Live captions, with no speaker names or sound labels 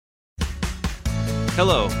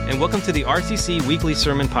Hello, and welcome to the RCC Weekly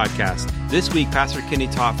Sermon Podcast. This week, Pastor Kenny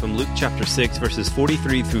taught from Luke chapter 6, verses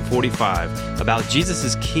 43 through 45, about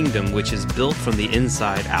Jesus' kingdom, which is built from the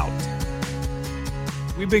inside out.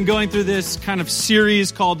 We've been going through this kind of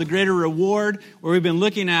series called The Greater Reward, where we've been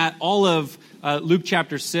looking at all of Luke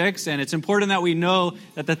chapter 6, and it's important that we know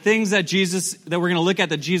that the things that we're going to look at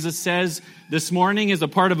that Jesus says this morning is a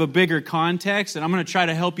part of a bigger context, and I'm going to try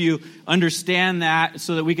to help you understand that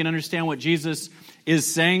so that we can understand what Jesus is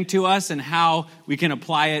saying to us and how we can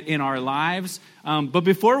apply it in our lives. But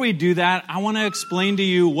before we do that, I want to explain to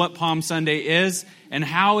you what Palm Sunday is and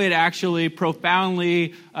how it actually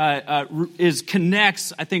profoundly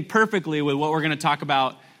connects, I think, perfectly with what we're going to talk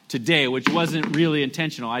about today, which wasn't really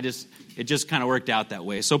intentional. It just kind of worked out that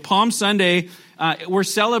way. So Palm Sunday, we're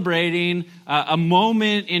celebrating a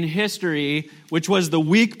moment in history, which was the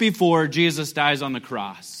week before Jesus dies on the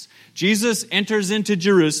cross. Jesus enters into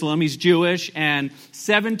Jerusalem. He's Jewish, and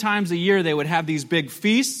 7 times a year they would have these big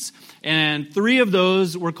feasts, and 3 of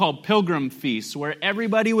those were called pilgrim feasts, where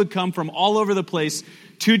everybody would come from all over the place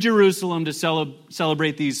to Jerusalem to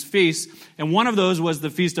celebrate these feasts, and one of those was the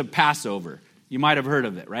Feast of Passover. You might have heard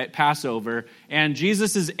of it, right? Passover. And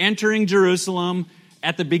Jesus is entering Jerusalem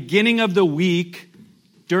at the beginning of the week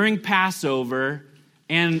during Passover,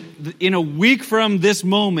 and in a week from this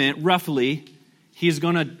moment, roughly, he's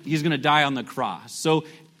gonna die on the cross. So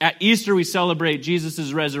at Easter, we celebrate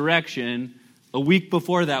Jesus' resurrection. A week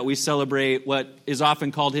before that, we celebrate what is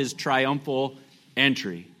often called his triumphal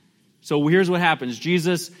entry. So here's what happens.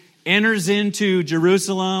 Jesus enters into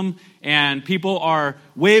Jerusalem, and people are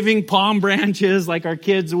waving palm branches like our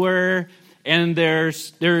kids were, and they're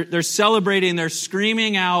celebrating, they're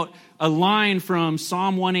screaming out a line from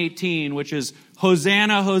Psalm 118, which is,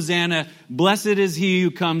 "Hosanna, Hosanna, blessed is he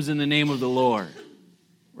who comes in the name of the Lord."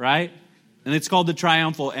 Right? And it's called the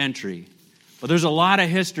triumphal entry. But there's a lot of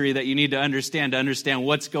history that you need to understand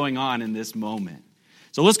what's going on in this moment.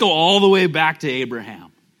 So let's go all the way back to Abraham.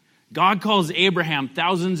 God calls Abraham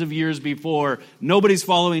thousands of years before. Nobody's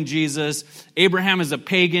following Jesus. Abraham is a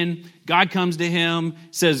pagan. God comes to him,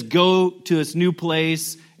 says, "Go to this new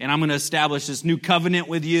place, and I'm going to establish this new covenant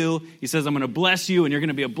with you." He says, "I'm going to bless you, and you're going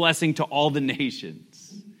to be a blessing to all the nations."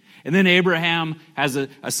 And then Abraham has a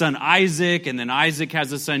son Isaac, and then Isaac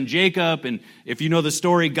has a son Jacob. And if you know the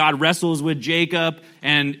story, God wrestles with Jacob,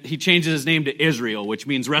 and he changes his name to Israel, which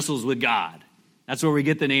means wrestles with God. That's where we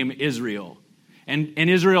get the name Israel. And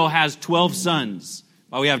Israel has 12 sons.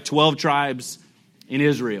 Well, we have 12 tribes in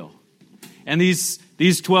Israel. And these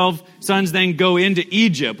 12 sons then go into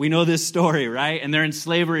Egypt. We know this story, right? And they're in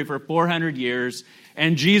slavery for 400 years.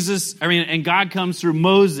 And God comes through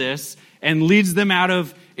Moses and leads them out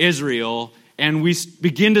of Israel, and we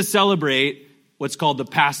begin to celebrate what's called the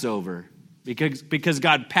Passover, because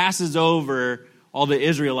God passes over all the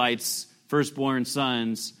Israelites' firstborn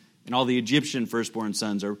sons, and all the Egyptian firstborn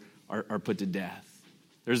sons are put to death.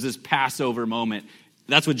 There's this Passover moment.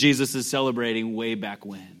 That's what Jesus is celebrating way back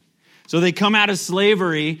when. So they come out of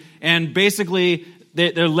slavery, and basically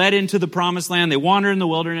they're led into the promised land. They wander in the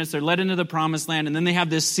wilderness. They're led into the promised land, and then they have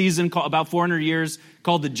this season about 400 years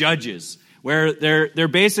called the Judges, where they're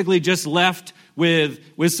basically just left with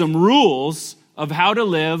some rules of how to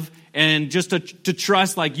live, and just to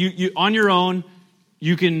trust, like you on your own,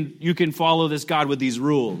 you can follow this God with these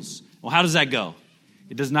rules. Well, how does that go?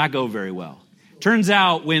 It does not go very well. Turns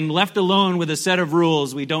out, when left alone with a set of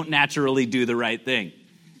rules, we don't naturally do the right thing.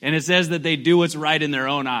 And it says that they do what's right in their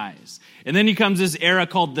own eyes. And then comes this era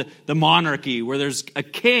called the monarchy, where there's a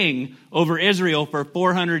king over Israel for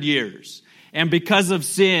 400 years. And because of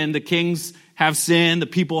sin, the kings have sinned, the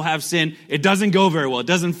people have sinned. It doesn't go very well. It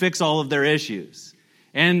doesn't fix all of their issues.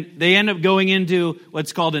 And they end up going into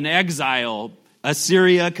what's called an exile.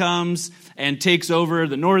 Assyria comes and takes over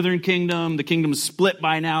the northern kingdom. The kingdom's split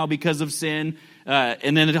by now because of sin.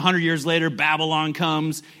 And then 100 years later, Babylon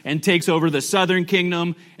comes and takes over the southern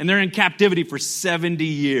kingdom. And they're in captivity for 70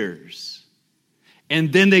 years.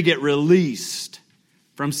 And then they get released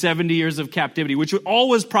from 70 years of captivity, which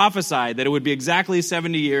always prophesied that it would be exactly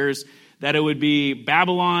 70 years, that it would be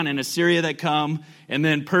Babylon and Assyria that come, and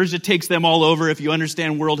then Persia takes them all over, if you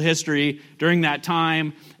understand world history, during that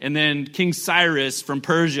time, and then King Cyrus from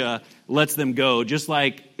Persia lets them go, just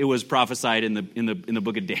like it was prophesied in the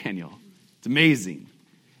book of Daniel. It's amazing.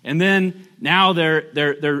 And then now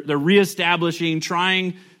they're reestablishing,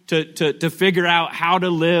 trying to figure out how to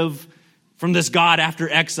live from this God after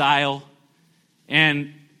exile.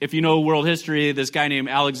 And if you know world history, this guy named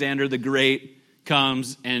Alexander the Great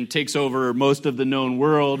comes and takes over most of the known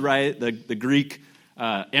world, right? The Greek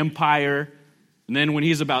Empire. And then when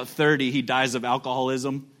he's about 30, he dies of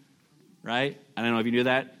alcoholism. right? I don't know if you knew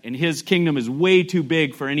that. And his kingdom is way too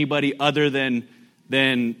big for anybody other than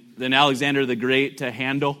Alexander the Great to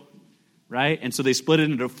handle, right? And so they split it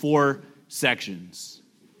into 4 sections.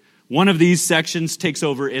 One of these sections takes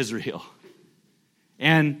over Israel.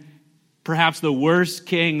 And perhaps the worst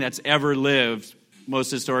king that's ever lived,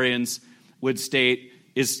 most historians would state,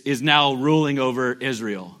 is now ruling over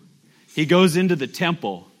Israel. He goes into the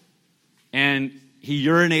temple and he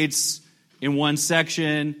urinates in one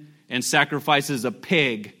section and sacrifices a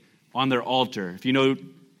pig on their altar. If you know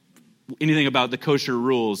anything about the kosher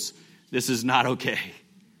rules, this is not okay.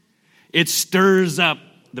 It stirs up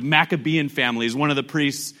the Maccabean family. He's one of the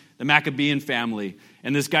priests, the Maccabean family.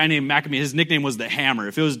 And this guy named Maccabean, his nickname was the Hammer.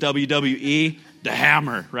 If it was WWE, the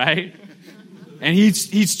Hammer, right? And he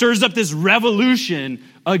stirs up this revolution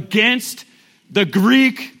against the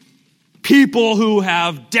Greek people who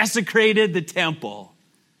have desecrated the temple.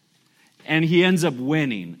 And he ends up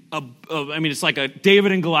winning. It's like a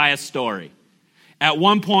David and Goliath story. At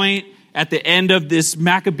one point, at the end of this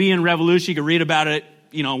Maccabean revolution, you can read about it,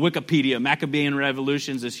 on Wikipedia. Maccabean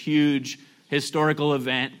revolution is this huge historical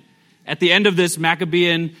event. At the end of this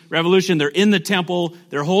Maccabean revolution, they're in the temple,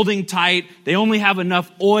 they're holding tight, they only have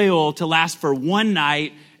enough oil to last for one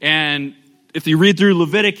night, and if you read through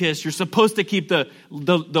Leviticus, you're supposed to keep the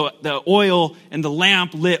oil and the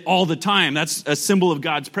lamp lit all the time. That's a symbol of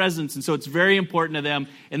God's presence, and so it's very important to them,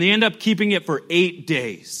 and they end up keeping it for 8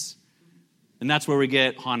 days. And that's where we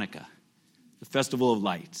get Hanukkah, the Festival of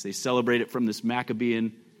Lights. They celebrate it from this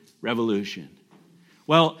Maccabean revolution.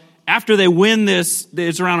 Well, after they win this,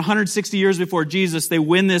 it's around 160 years before Jesus, they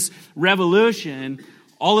win this revolution.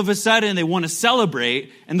 All of a sudden, they want to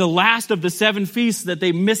celebrate, and the last of the 7 feasts that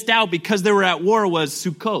they missed out because they were at war was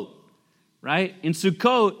Sukkot, right? In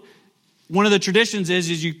Sukkot, one of the traditions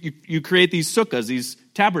is you create these sukkahs, these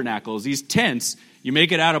tabernacles, these tents. You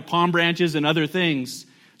make it out of palm branches and other things.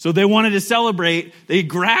 So they wanted to celebrate. They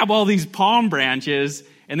grab all these palm branches,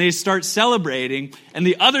 and they start celebrating. And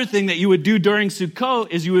the other thing that you would do during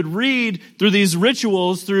Sukkot is you would read through these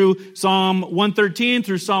rituals through Psalm 113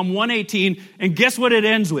 through Psalm 118. And guess what it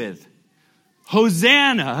ends with?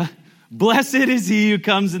 Hosanna, blessed is he who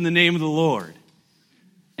comes in the name of the Lord.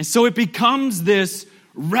 And so it becomes this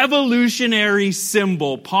revolutionary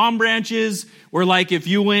symbol. Palm branches were like if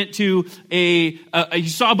you went to you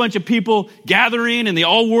saw a bunch of people gathering and they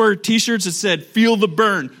all wore t-shirts that said, "Feel the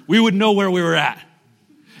burn," we would know where we were at.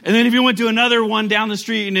 And then if you went to another one down the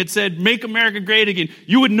street and it said, "Make America Great Again,"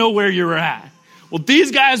 you would know where you were at. Well,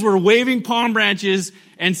 these guys were waving palm branches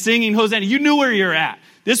and singing Hosanna. You knew where you're at.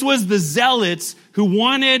 This was the zealots who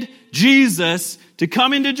wanted Jesus to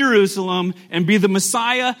come into Jerusalem and be the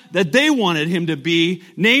Messiah that they wanted him to be.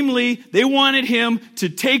 Namely, they wanted him to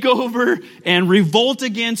take over and revolt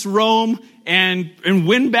against Rome and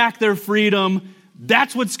win back their freedom.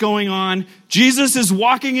 That's what's going on. Jesus is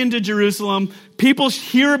walking into Jerusalem. People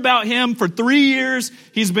hear about him for 3 years.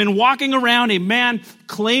 He's been walking around, a man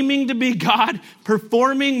claiming to be God,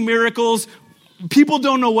 performing miracles. People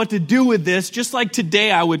don't know what to do with this. Just like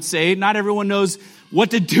today, I would say, not everyone knows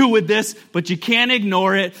what to do with this, but you can't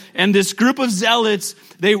ignore it. And this group of zealots,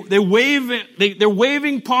 they're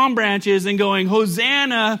waving palm branches and going,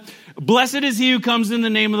 "Hosanna, blessed is he who comes in the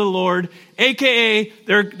name of the Lord." AKA,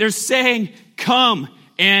 they're saying, "Come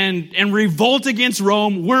and revolt against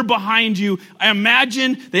Rome. We're behind you." I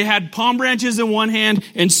imagine they had palm branches in one hand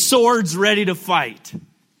and swords ready to fight.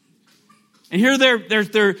 And here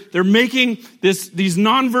they're making these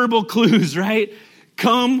nonverbal clues, right?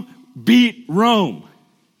 Come beat Rome.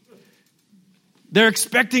 They're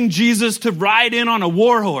expecting Jesus to ride in on a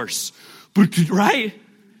war horse, right?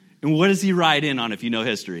 And what does he ride in on if you know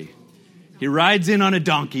history? He rides in on a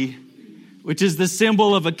donkey, which is the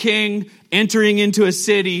symbol of a king entering into a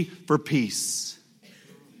city for peace.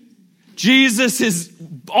 Jesus is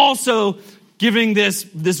also giving this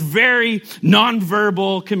very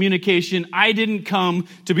nonverbal communication. I didn't come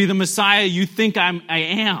to be the Messiah you think I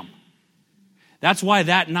am. That's why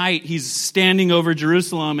that night he's standing over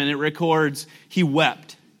Jerusalem and it records he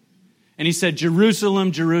wept. And he said,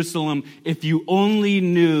 "Jerusalem, Jerusalem, if you only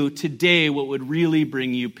knew today what would really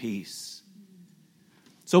bring you peace."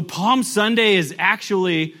 So Palm Sunday is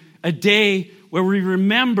actually a day where we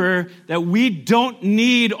remember that we don't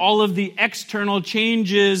need all of the external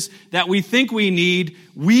changes that we think we need.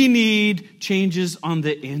 We need changes on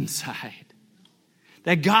the inside.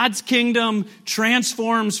 That God's kingdom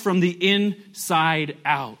transforms from the inside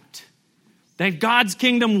out. That God's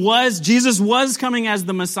kingdom Jesus was coming as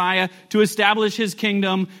the Messiah to establish his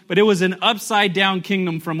kingdom, but it was an upside down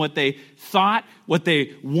kingdom from what they thought, what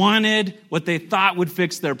they wanted, what they thought would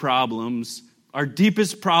fix their problems. Our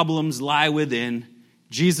deepest problems lie within.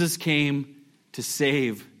 Jesus came to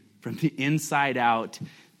save from the inside out.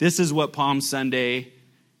 This is what Palm Sunday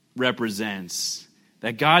represents.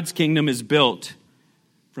 That God's kingdom is built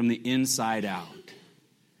from the inside out.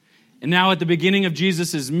 And now at the beginning of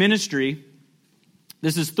Jesus' ministry,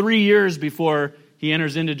 this is 3 years before he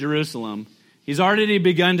enters into Jerusalem, he's already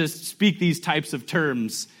begun to speak these types of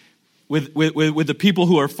terms with the people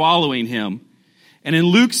who are following him. And in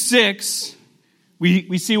Luke 6,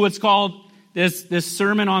 we see what's called this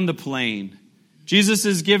Sermon on the Plain. Jesus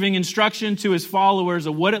is giving instruction to his followers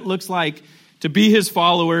of what it looks like to be his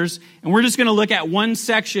followers. And we're just going to look at one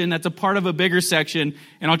section that's a part of a bigger section.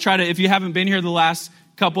 And I'll try to, if you haven't been here the last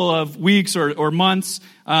couple of weeks or months,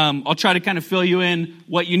 I'll try to kind of fill you in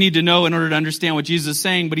what you need to know in order to understand what Jesus is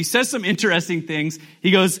saying. But he says some interesting things.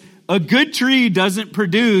 He goes, a good tree doesn't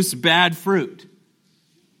produce bad fruit.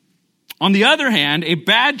 On the other hand, a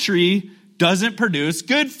bad tree doesn't produce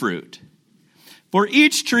good fruit. For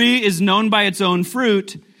each tree is known by its own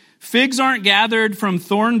fruit. Figs aren't gathered from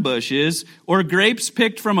thorn bushes or grapes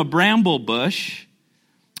picked from a bramble bush.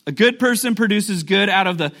 A good person produces good out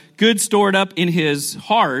of the good stored up in his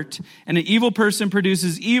heart, and an evil person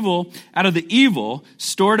produces evil out of the evil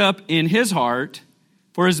stored up in his heart.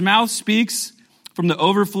 For his mouth speaks from the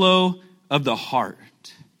overflow of the heart.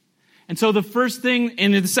 And so the first thing,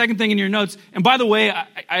 and the second thing in your notes, and by the way,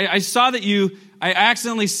 I saw that I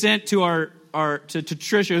accidentally sent to to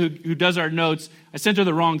Trisha, who does our notes, I sent her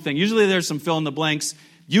the wrong thing. Usually there's some fill in the blanks.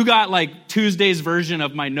 You got like Tuesday's version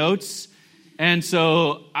of my notes, and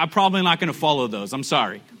so I'm probably not going to follow those. I'm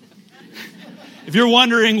sorry. If you're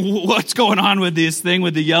wondering what's going on with this thing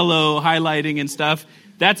with the yellow highlighting and stuff,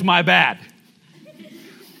 that's my bad.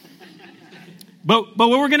 But what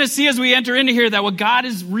we're going to see as we enter into here, that what God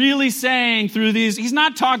is really saying through these, he's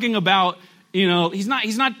not talking about, he's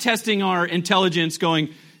not testing our intelligence going,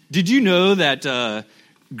 did you know that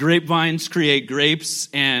grapevines create grapes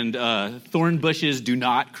and thorn bushes do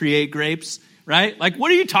not create grapes, right? Like,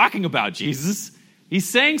 what are you talking about, Jesus? He's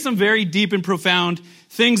saying some very deep and profound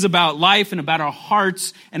things about life and about our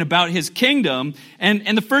hearts and about his kingdom.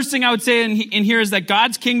 And the first thing I would say in here is that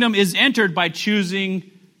God's kingdom is entered by choosing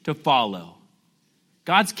to follow.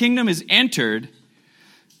 God's kingdom is entered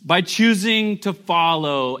by choosing to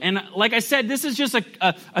follow. And like I said, this is just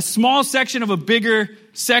a small section of a bigger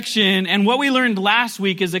section. And what we learned last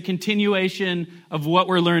week is a continuation of what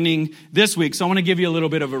we're learning this week. So I want to give you a little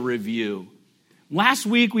bit of a review. Last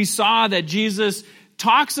week, we saw that Jesus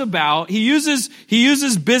talks about, he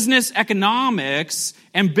uses business economics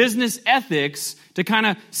and business ethics to kind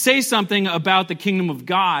of say something about the kingdom of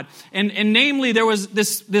God. And namely, there was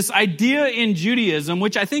this idea in Judaism,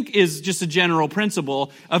 which I think is just a general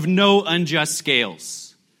principle, of no unjust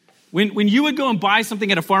scales. When you would go and buy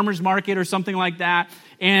something at a farmer's market or something like that,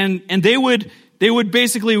 and they would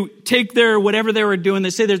basically take their whatever they were doing. They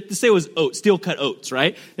say it was oats, steel cut oats,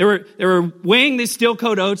 right? They were weighing these steel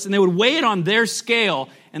cut oats, and they would weigh it on their scale,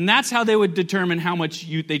 and that's how they would determine how much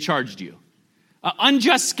they charged you. An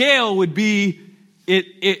unjust scale would be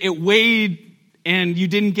it weighed, and you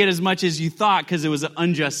didn't get as much as you thought because it was an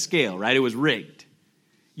unjust scale, right? It was rigged.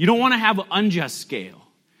 You don't want to have an unjust scale.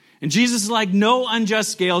 And Jesus is like, no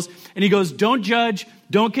unjust scales. And he goes, don't judge,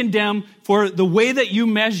 don't condemn, for the way that you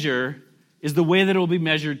measure is the way that it will be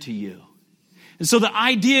measured to you. And so the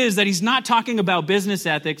idea is that he's not talking about business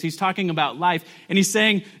ethics, he's talking about life. And he's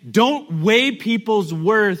saying, don't weigh people's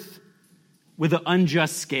worth with an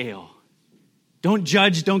unjust scale. Don't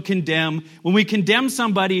judge, don't condemn. When we condemn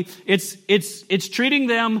somebody, it's treating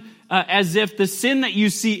them as if the sin that you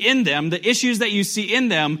see in them, the issues that you see in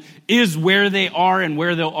them, is where they are and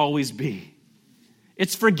where they'll always be.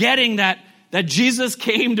 It's forgetting that Jesus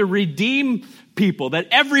came to redeem people, that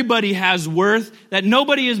everybody has worth, that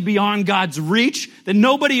nobody is beyond God's reach, that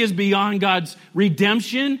nobody is beyond God's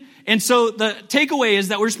redemption. And so the takeaway is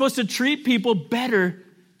that we're supposed to treat people better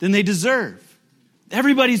than they deserve.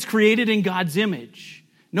 Everybody's created in God's image.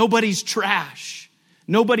 Nobody's trash.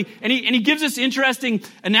 Nobody, and he gives this interesting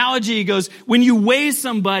analogy. He goes, when you weigh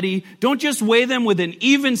somebody, don't just weigh them with an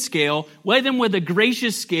even scale, weigh them with a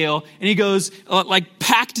gracious scale. And he goes, like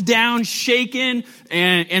packed down, shaken,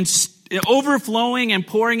 and overflowing and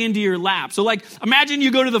pouring into your lap. So like, imagine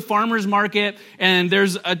you go to the farmer's market and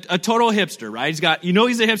there's a total hipster, right? He's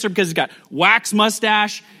a hipster because he's got wax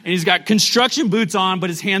mustache and he's got construction boots on, but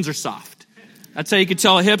his hands are soft. That's how you could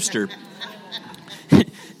tell a hipster.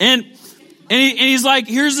 And he's like,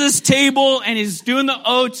 here's this table, and he's doing the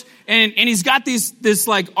oats, and he's got this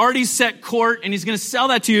like already set quart, and he's going to sell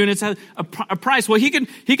that to you, and it's a price. Well, he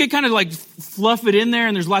could kind of like fluff it in there,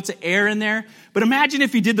 and there's lots of air in there. But imagine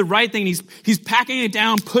if he did the right thing. He's packing it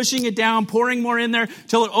down, pushing it down, pouring more in there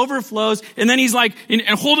till it overflows. And then he's like, and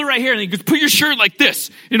hold it right here. And he goes, put your shirt like this.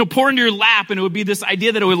 And it'll pour into your lap. And it would be this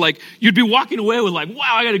idea that it would like, you'd be walking away with like,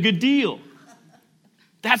 wow, I got a good deal.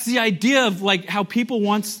 That's the idea of like how people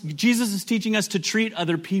Jesus is teaching us to treat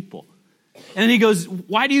other people. And then he goes,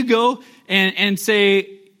 why do you go and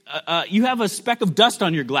say, you have a speck of dust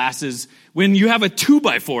on your glasses when you have a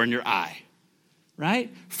 2x4 in your eye?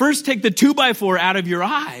 Right? First, take the 2x4 out of your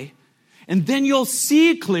eye, and then you'll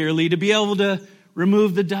see clearly to be able to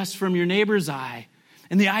remove the dust from your neighbor's eye.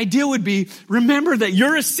 And the idea would be, remember that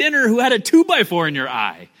you're a sinner who had a 2x4 in your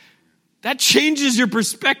eye. That changes your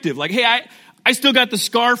perspective. Like, hey, I still got the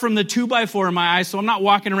scar from the 2x4 in my eye, so I'm not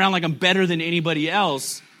walking around like I'm better than anybody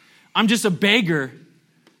else. I'm just a beggar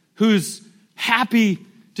who's happy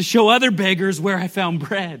to show other beggars where I found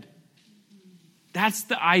bread. That's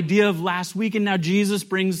the idea of last week. And now Jesus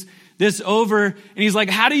brings this over and he's like,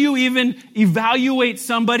 how do you even evaluate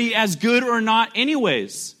somebody as good or not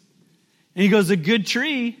anyways? And he goes, a good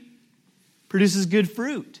tree produces good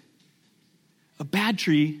fruit. A bad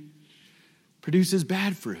tree produces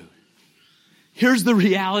bad fruit. Here's the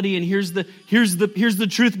reality and here's the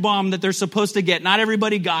truth bomb that they're supposed to get. Not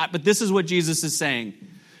everybody got, but this is what Jesus is saying.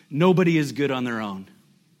 Nobody is good on their own.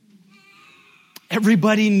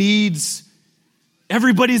 Everybody's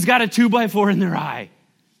got a 2x4 in their eye.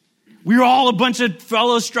 We're all a bunch of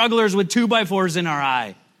fellow strugglers with 2x4s in our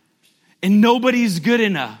eye. And nobody's good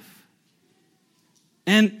enough.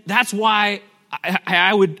 And that's why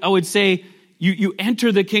I would say you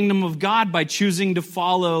enter the kingdom of God by choosing to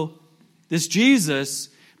follow this Jesus.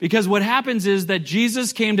 Because what happens is that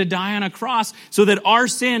Jesus came to die on a cross so that our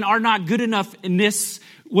sin, our not good enoughness,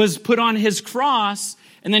 was put on his cross.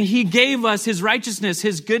 And then he gave us his righteousness,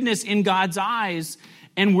 his goodness in God's eyes,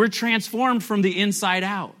 and we're transformed from the inside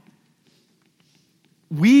out.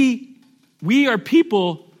 We are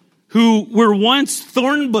people who were once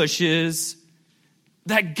thorn bushes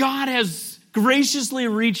that God has graciously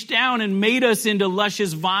reached down and made us into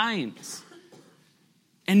luscious vines.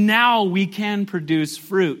 And now we can produce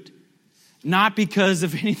fruit, not because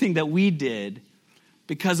of anything that we did,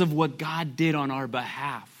 because of what God did on our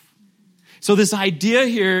behalf. So this idea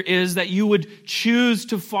here is that you would choose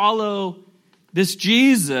to follow this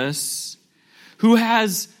Jesus who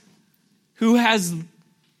has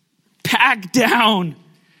packed down,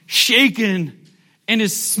 shaken, and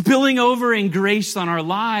is spilling over in grace on our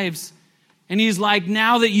lives. And he's like,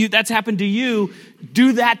 now that that's happened to you,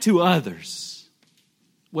 do that to others.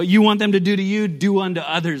 What you want them to do to you, do unto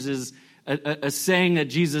others is a saying that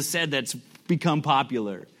Jesus said that's become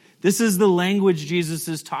popular. This is the language Jesus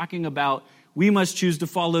is talking about. We must choose to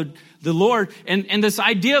follow the Lord. And this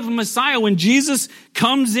idea of a Messiah, when Jesus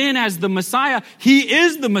comes in as the Messiah, he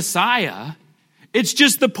is the Messiah. It's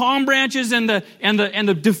just the palm branches and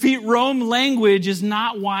the defeat Rome language is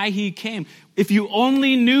not why he came. If you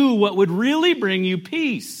only knew what would really bring you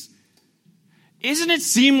peace. Isn't it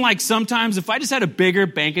seem like sometimes if I just had a bigger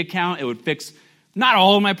bank account, it would fix not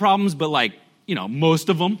all of my problems, but most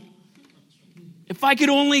of them. If I could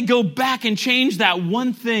only go back and change that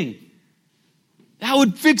one thing, that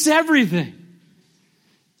would fix everything.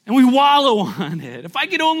 And we wallow on it. If I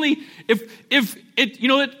could only,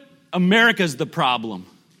 America's the problem.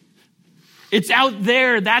 It's out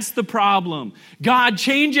there, that's the problem. God,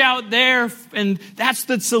 change out there, and that's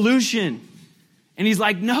the solution. And he's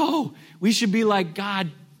like, no, we should be like,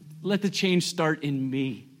 God, let the change start in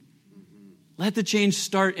me. Let the change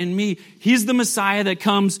start in me. He's the Messiah that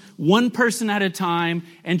comes one person at a time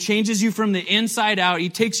and changes you from the inside out. He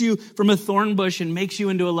takes you from a thorn bush and makes you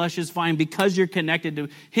into a luscious vine because you're connected to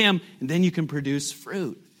him, and then you can produce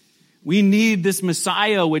fruit. We need this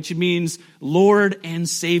Messiah, which means Lord and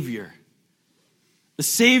Savior. The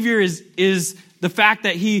Savior is the fact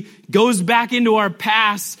that he goes back into our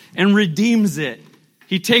past and redeems it.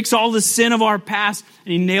 He takes all the sin of our past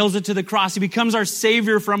and he nails it to the cross. He becomes our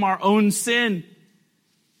Savior from our own sin,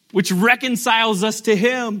 which reconciles us to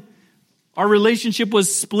him. Our relationship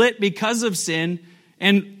was split because of sin,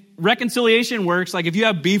 and reconciliation works. Like if you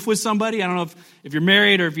have beef with somebody, I don't know if you're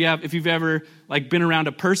married or if you've ever been around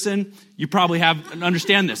a person, you probably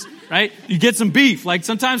understand this, right? You get some beef. Like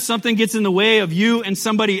sometimes something gets in the way of you and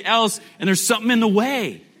somebody else, and there's something in the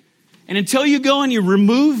way. And until you go and you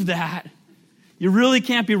remove that, you really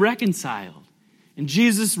can't be reconciled. And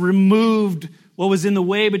Jesus removed what was in the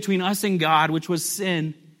way between us and God, which was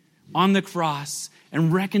sin, on the cross,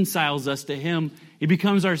 and reconciles us to him. He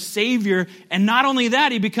becomes our Savior, and not only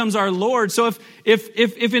that, he becomes our Lord. So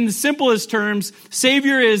if in the simplest terms,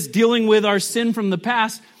 Savior is dealing with our sin from the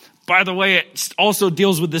past, by the way, it also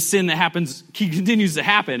deals with the sin that continues to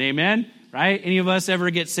happen, amen? Right? Any of us ever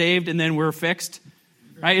get saved and then we're fixed?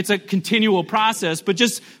 Right? It's a continual process, but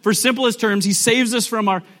just for simplest terms, he saves us from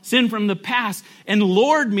our sin from the past. And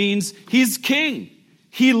Lord means he's king.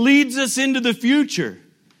 He leads us into the future.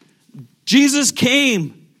 Jesus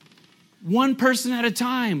came one person at a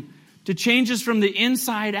time to change us from the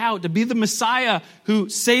inside out, to be the Messiah who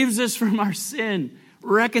saves us from our sin,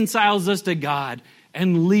 reconciles us to God,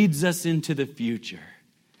 and leads us into the future.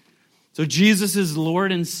 So Jesus is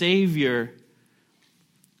Lord and Savior.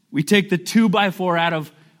 We take the 2x4 out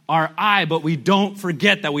of our eye, but we don't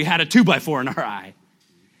forget that we had a 2x4 in our eye.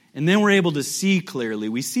 And then we're able to see clearly.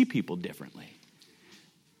 We see people differently.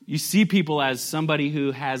 You see people as somebody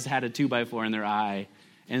who has had a 2x4 in their eye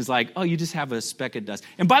and is like, oh, you just have a speck of dust.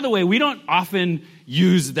 And by the way, we don't often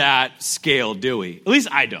use that scale, do we? At least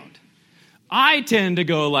I don't. I tend to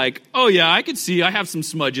go like, oh yeah, I can see I have some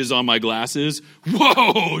smudges on my glasses.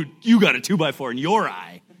 Whoa, you got a 2x4 in your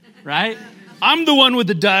eye, right? I'm the one with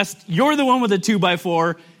the dust. You're the one with a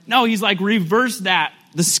 2x4. No, he's like, reverse that.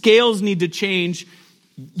 The scales need to change.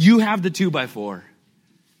 You have the 2x4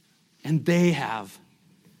 and they have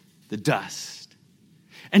the dust.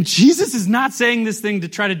 And Jesus is not saying this thing to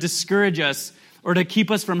try to discourage us or to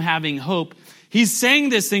keep us from having hope. He's saying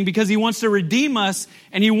this thing because he wants to redeem us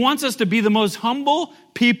and he wants us to be the most humble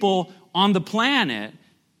people on the planet.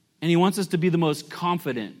 And he wants us to be the most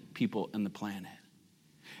confident people on the planet.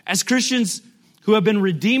 As Christians who have been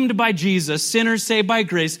redeemed by Jesus, sinners saved by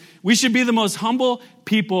grace, we should be the most humble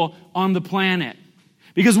people on the planet.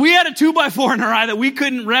 Because we had a 2x4 in our eye that we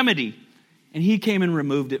couldn't remedy. And he came and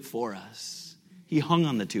removed it for us. He hung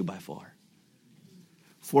on the 2x4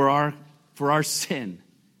 for our sin.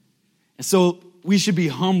 And so we should be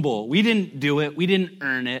humble. We didn't do it. We didn't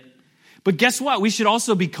earn it. But guess what? We should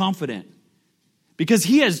also be confident. Because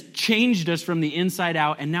he has changed us from the inside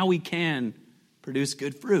out. And now we can produce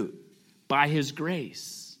good fruit by his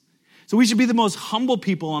grace. So we should be the most humble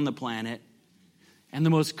people on the planet and the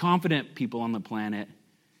most confident people on the planet.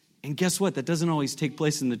 And guess what? That doesn't always take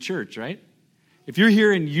place in the church, right? If you're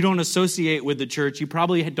here and you don't associate with the church, you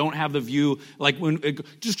probably don't have the view, like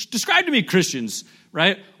just describe to me Christians,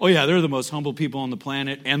 right? Oh yeah, they're the most humble people on the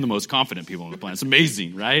planet and the most confident people on the planet. It's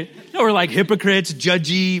amazing, right? No, we're like hypocrites,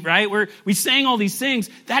 judgy, right? We saying all these things.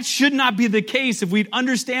 That should not be the case if we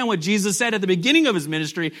understand what Jesus said at the beginning of his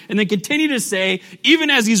ministry and then continue to say, even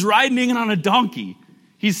as he's riding on a donkey,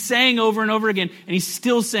 he's saying over and over again, and he's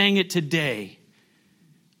still saying it today.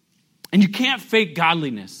 And you can't fake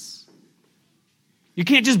godliness. You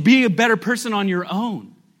can't just be a better person on your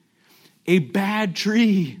own. A bad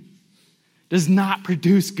tree does not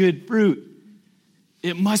produce good fruit.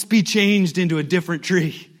 It must be changed into a different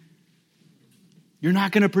tree. You're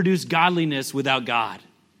not going to produce godliness without God.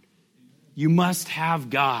 You must have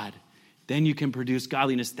God. Then you can produce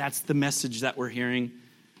godliness. That's the message that we're hearing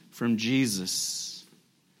from Jesus.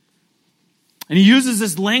 And he uses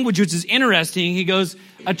this language, which is interesting. He goes,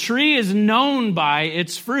 a tree is known by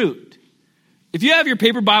its fruit. If you have your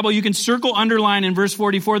paper Bible, you can circle, underline in verse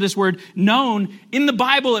 44 this word known. In the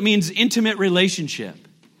Bible, it means intimate relationship.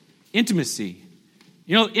 Intimacy.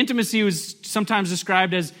 You know, intimacy was sometimes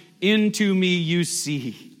described as into me you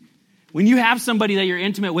see. When you have somebody that you're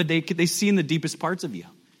intimate with, they've seen the deepest parts of you.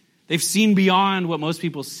 They've seen beyond what most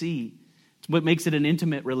people see. It's what makes it an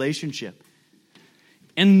intimate relationship.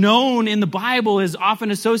 And known in the Bible is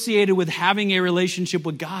often associated with having a relationship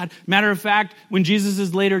with God. Matter of fact, when Jesus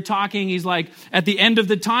is later talking, he's like, at the end of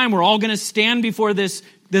the time, we're all going to stand before this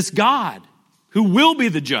God who will be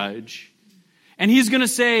the judge. And he's going to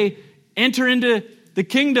say, enter into the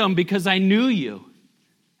kingdom because I knew you.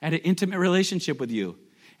 I had an intimate relationship with you.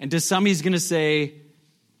 And to some, he's going to say,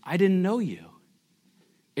 I didn't know you.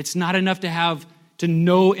 It's not enough to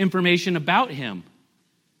know information about him.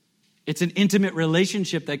 It's an intimate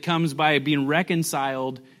relationship that comes by being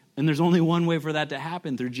reconciled, and there's only one way for that to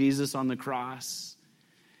happen, through Jesus on the cross.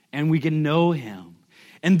 And we can know him.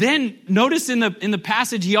 And then notice in the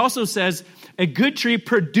passage, he also says, a good tree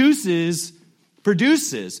produces.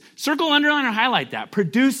 Circle, underline, or highlight that.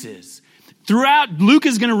 Produces. Throughout, Luke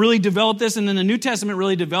is going to really develop this, and then the New Testament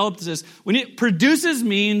really develops this. When it produces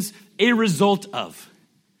means a result of.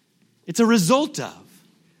 It's a result of.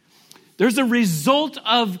 There's a result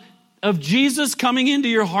of Jesus coming into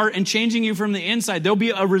your heart and changing you from the inside. There'll be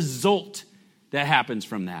a result that happens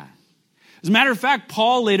from that. As a matter of fact,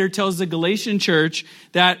 Paul later tells the Galatian church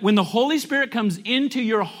that when the Holy Spirit comes into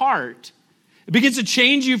your heart, it begins to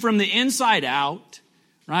change you from the inside out,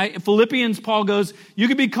 right? In Philippians, Paul goes, you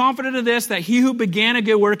can be confident of this, that he who began a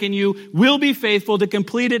good work in you will be faithful to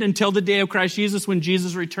complete it until the day of Christ Jesus, when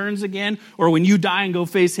Jesus returns again, or when you die and go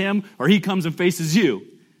face him, or he comes and faces you.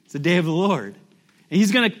 It's the day of the Lord. And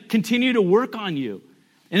he's going to continue to work on you.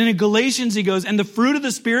 And then in Galatians, he goes, and the fruit of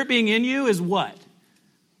the Spirit being in you is what?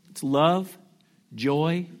 It's love,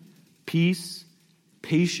 joy, peace,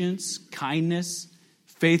 patience, kindness,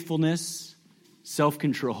 faithfulness,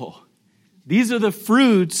 self-control. These are the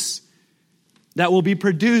fruits that will be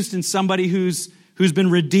produced in somebody who's been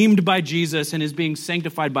redeemed by Jesus and is being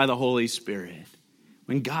sanctified by the Holy Spirit.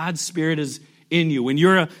 When God's Spirit is in you, when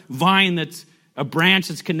you're a vine that's a branch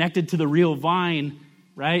that's connected to the real vine,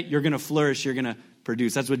 right? You're going to flourish, you're going to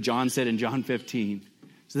produce. That's what John said in John 15.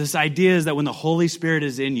 So this idea is that when the Holy Spirit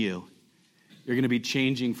is in you, you're going to be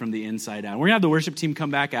changing from the inside out. We're going to have the worship team come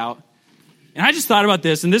back out. And I just thought about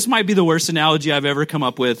this, and this might be the worst analogy I've ever come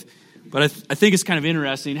up with, but I think it's kind of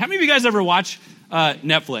interesting. How many of you guys ever watch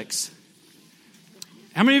Netflix?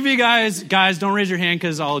 How many of you guys, don't raise your hand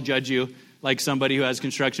because I'll judge you like somebody who has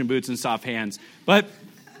construction boots and soft hands. But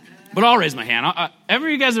I'll raise my hand. Ever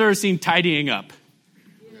you guys have ever seen Tidying Up?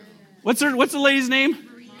 What's the lady's name?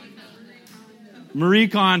 Marie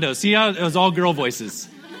Kondo. See how it was all girl voices,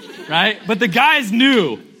 right? But the guys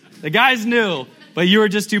knew, but you were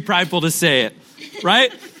just too prideful to say it,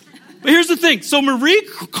 right? But here's the thing. So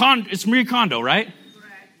it's Marie Kondo, right?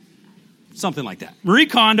 Something like that. Marie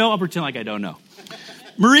Kondo, I'll pretend like I don't know.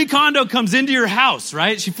 Marie Kondo comes into your house,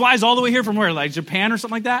 right? She flies all the way here from where? Like Japan or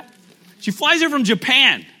something like that? She flies here from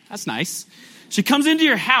Japan. That's nice. She comes into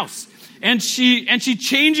your house and she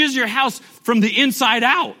changes your house from the inside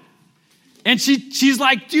out. And she's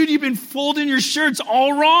like, dude, you've been folding your shirts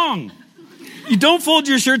all wrong. You don't fold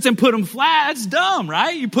your shirts and put them flat. That's dumb,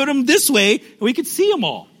 right? You put them this way and we could see them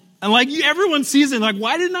all. And like everyone sees it, like,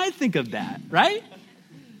 why didn't I think of that, right?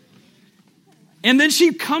 And then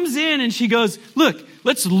she comes in and she goes, look,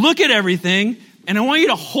 let's look at everything and I want you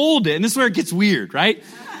to hold it. And this is where it gets weird, right?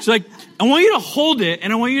 She's like, I want you to hold it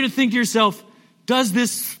and I want you to think to yourself, does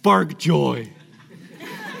this spark joy?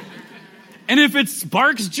 And if it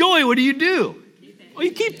sparks joy, what do? Well,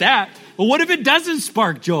 you keep that. But what if it doesn't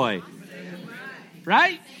spark joy?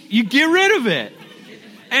 Right? You get rid of it.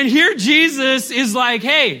 And here Jesus is like,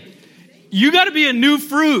 hey, you got to be a new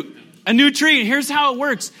fruit, a new tree. And here's how it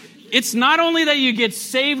works. It's not only that you get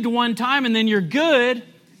saved one time and then you're good.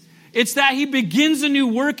 It's that he begins a new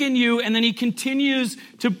work in you and then he continues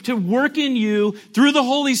to work in you through the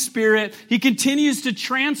Holy Spirit. He continues to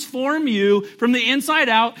transform you from the inside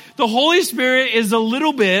out. The Holy Spirit is a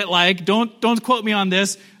little bit like, don't quote me on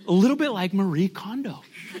this, a little bit like Marie Kondo.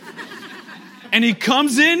 And he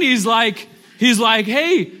comes in, he's like,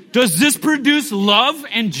 hey, does this produce love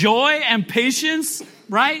and joy and patience,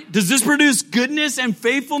 right? Does this produce goodness and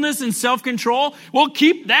faithfulness and self-control? Well,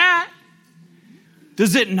 keep that.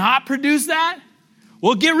 Does it not produce that?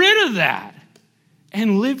 Well, get rid of that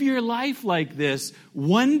and live your life like this,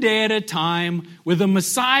 one day at a time, with a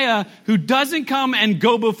Messiah who doesn't come and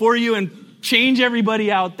go before you and change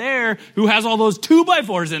everybody out there who has all those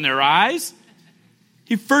 2x4s in their eyes.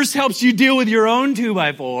 He first helps you deal with your own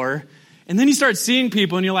 2x4, and then you start seeing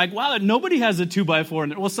people and you're like, wow, nobody has a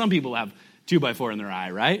 2x4. Well, some people have 2x4 in their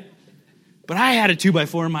eye, right? But I had a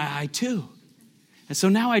 2x4 in my eye too. And so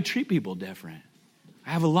now I treat people different. I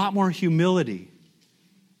have a lot more humility.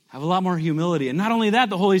 And not only that,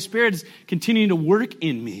 the Holy Spirit is continuing to work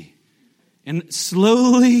in me. And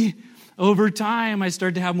slowly, over time, I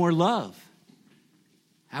start to have more love,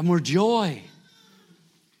 have more joy,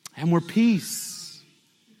 have more peace,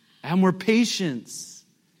 have more patience,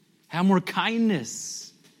 have more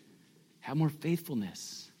kindness, have more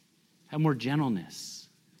faithfulness, have more gentleness,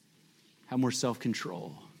 have more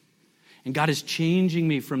self-control. And God is changing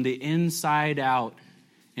me from the inside out.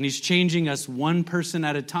 And he's changing us one person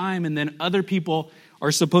at a time. And then other people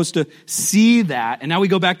are supposed to see that. And now we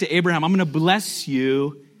go back to Abraham. I'm going to bless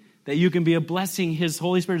you that you can be a blessing. His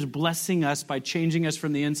Holy Spirit is blessing us by changing us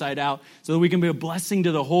from the inside out so that we can be a blessing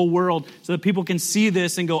to the whole world, so that people can see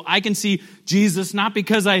this and go, I can see Jesus, not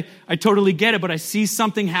because I totally get it, but I see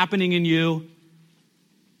something happening in you.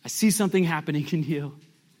 I see something happening in you.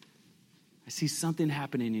 I see something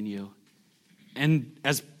happening in you. And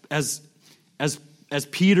as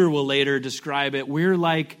Peter will later describe it, we're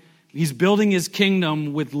like, he's building his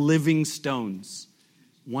kingdom with living stones,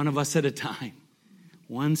 one of us at a time,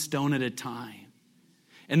 one stone at a time.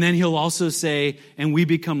 And then he'll also say, and we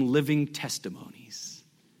become living testimonies,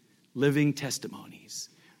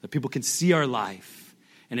 that people can see our life,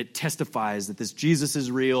 and it testifies that this Jesus is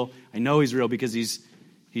real. I know he's real because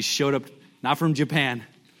he showed up not from Japan,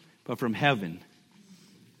 but from heaven.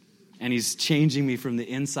 and he's changing me from the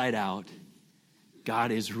inside out.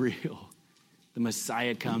 God is real. The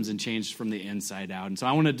Messiah comes and changes from the inside out. And so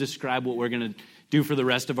I want to describe what we're going to do for the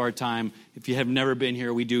rest of our time. If you have never been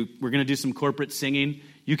here, we're going to do some corporate singing.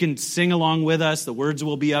 You can sing along with us. The words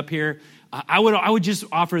will be up here. I would just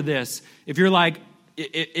offer this. If you're like,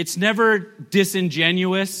 it's never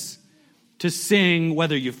disingenuous to sing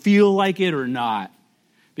whether you feel like it or not.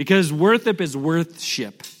 Because worship is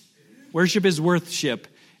worthship. Worship is worthship.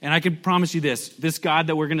 And I can promise you this God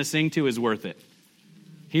that we're going to sing to is worth it.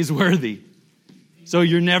 He's worthy. So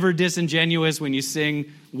you're never disingenuous when you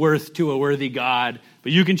sing worth to a worthy God.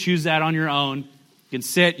 But you can choose that on your own. You can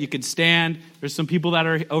sit, you can stand. There's some people that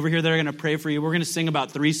are over here that are going to pray for you. We're going to sing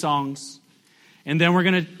about 3 songs. And then we're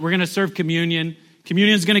going to serve communion.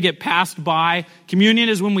 Communion is going to get passed by. Communion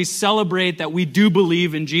is when we celebrate that we do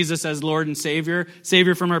believe in Jesus as Lord and Savior.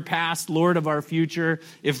 Savior from our past, Lord of our future.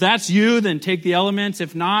 If that's you, then take the elements.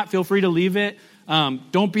 If not, feel free to leave it.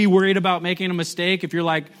 Don't be worried about making a mistake. If you're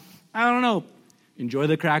like, I don't know, enjoy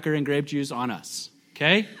the cracker and grape juice on us,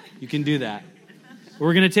 okay? You can do that.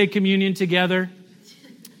 We're going to take communion together.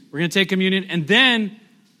 We're going to take communion, and then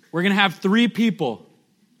we're going to have 3 people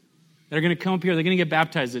that are going to come up here. They're going to get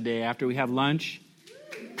baptized the day after we have lunch.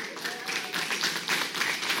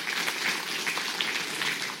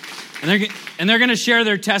 And they're going to share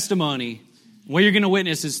their testimony. What you're going to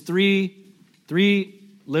witness is three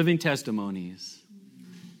living testimonies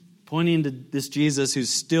pointing to this Jesus who's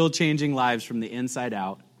still changing lives from the inside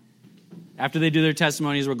out. After they do their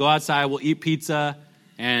testimonies, we'll go outside, we'll eat pizza,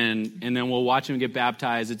 and then we'll watch them get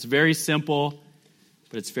baptized. It's very simple,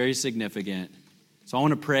 but it's very significant. So I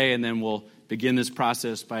want to pray, and then we'll begin this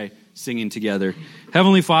process by singing together.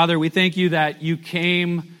 Heavenly Father, we thank you that you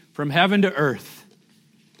came from heaven to earth.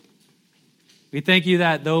 We thank you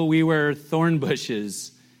that though we were thorn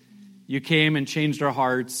bushes, you came and changed our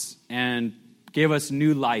hearts and gave us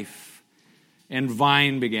new life, and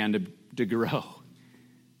vine began to grow,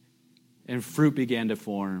 and fruit began to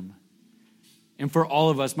form. And for all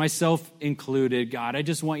of us, myself included, God, I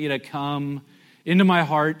just want you to come into my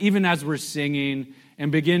heart, even as we're singing,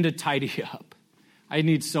 and begin to tidy up. I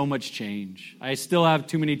need so much change. I still have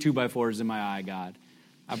too many 2x4s in my eye, God.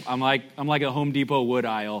 I'm like a Home Depot wood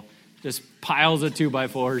aisle, just piles of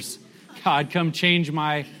 2x4s. God, come change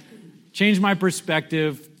my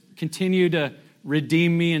perspective. Continue to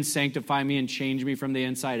redeem me and sanctify me and change me from the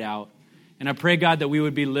inside out. And I pray, God, that we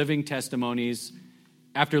would be living testimonies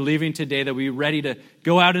after leaving today, that we'd be ready to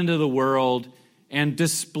go out into the world and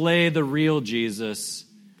display the real Jesus.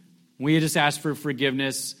 We just ask for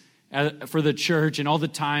forgiveness for the church and all the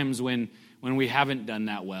times when we haven't done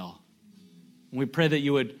that well. And we pray that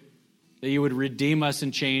you would redeem us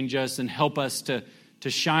and change us and help us to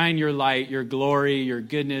shine your light, your glory, your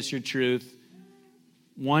goodness, your truth,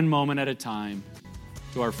 one moment at a time,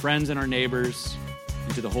 to our friends and our neighbors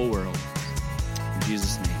and to the whole world. In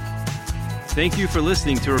Jesus' name. Thank you for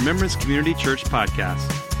listening to Remembrance Community Church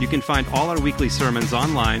Podcast. You can find all our weekly sermons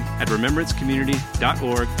online at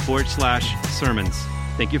remembrancecommunity.org/sermons.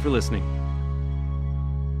 Thank you for listening.